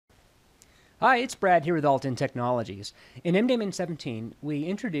Hi, it's Brad here with Alton Technologies. In MDaemon 17, we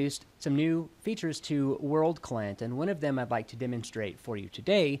introduced some new features to WorldClient, and one of them I'd like to demonstrate for you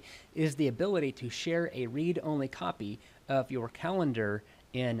today is the ability to share a read-only copy of your calendar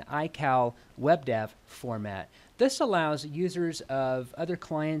in iCal WebDev format. This allows users of other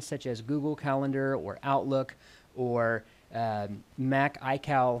clients such as Google Calendar or Outlook or Mac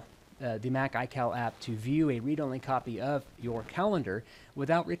iCal the Mac iCal app to view a read-only copy of your calendar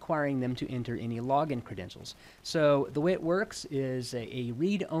without requiring them to enter any login credentials. So the way it works is a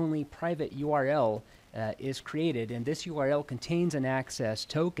read-only private URL is created, and this URL contains an access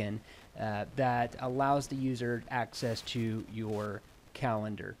token that allows the user access to your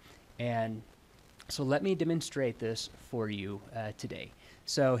calendar. And so let me demonstrate this for you today.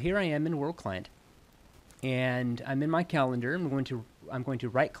 So here I am in WorldClient, and I'm in my calendar. I'm going to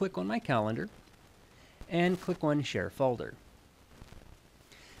right-click on my calendar and click on Share Folder.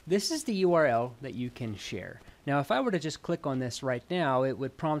 This is the URL that you can share. Now, if I were to just click on this right now, it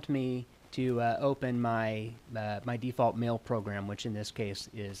would prompt me to open my my default mail program, which in this case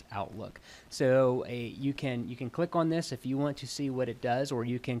is Outlook. So you can click on this if you want to see what it does, or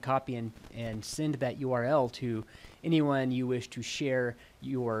you can copy and send that URL to anyone you wish to share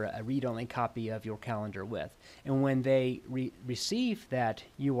your read-only copy of your calendar with. And when they receive that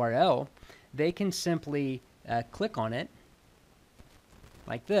URL, they can simply click on it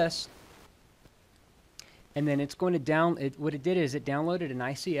like this, and then it's going to what it did is it downloaded an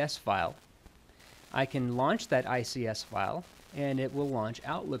ICS file. I can launch that ICS file, and it will launch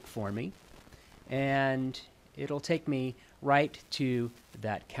Outlook for me, and it'll take me right to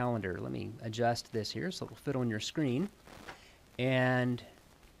that calendar. Let me adjust this here so it'll fit on your screen. And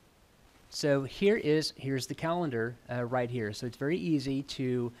so here's the calendar right here. So it's very easy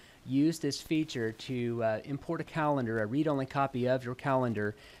to use this feature to import a calendar, a read-only copy of your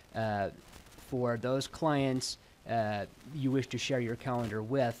calendar for those clients you wish to share your calendar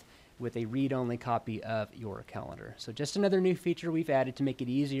with a read-only copy of your calendar. So just another new feature we've added to make it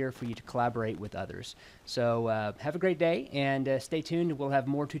easier for you to collaborate with others. So have a great day, and stay tuned. We'll have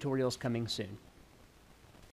more tutorials coming soon.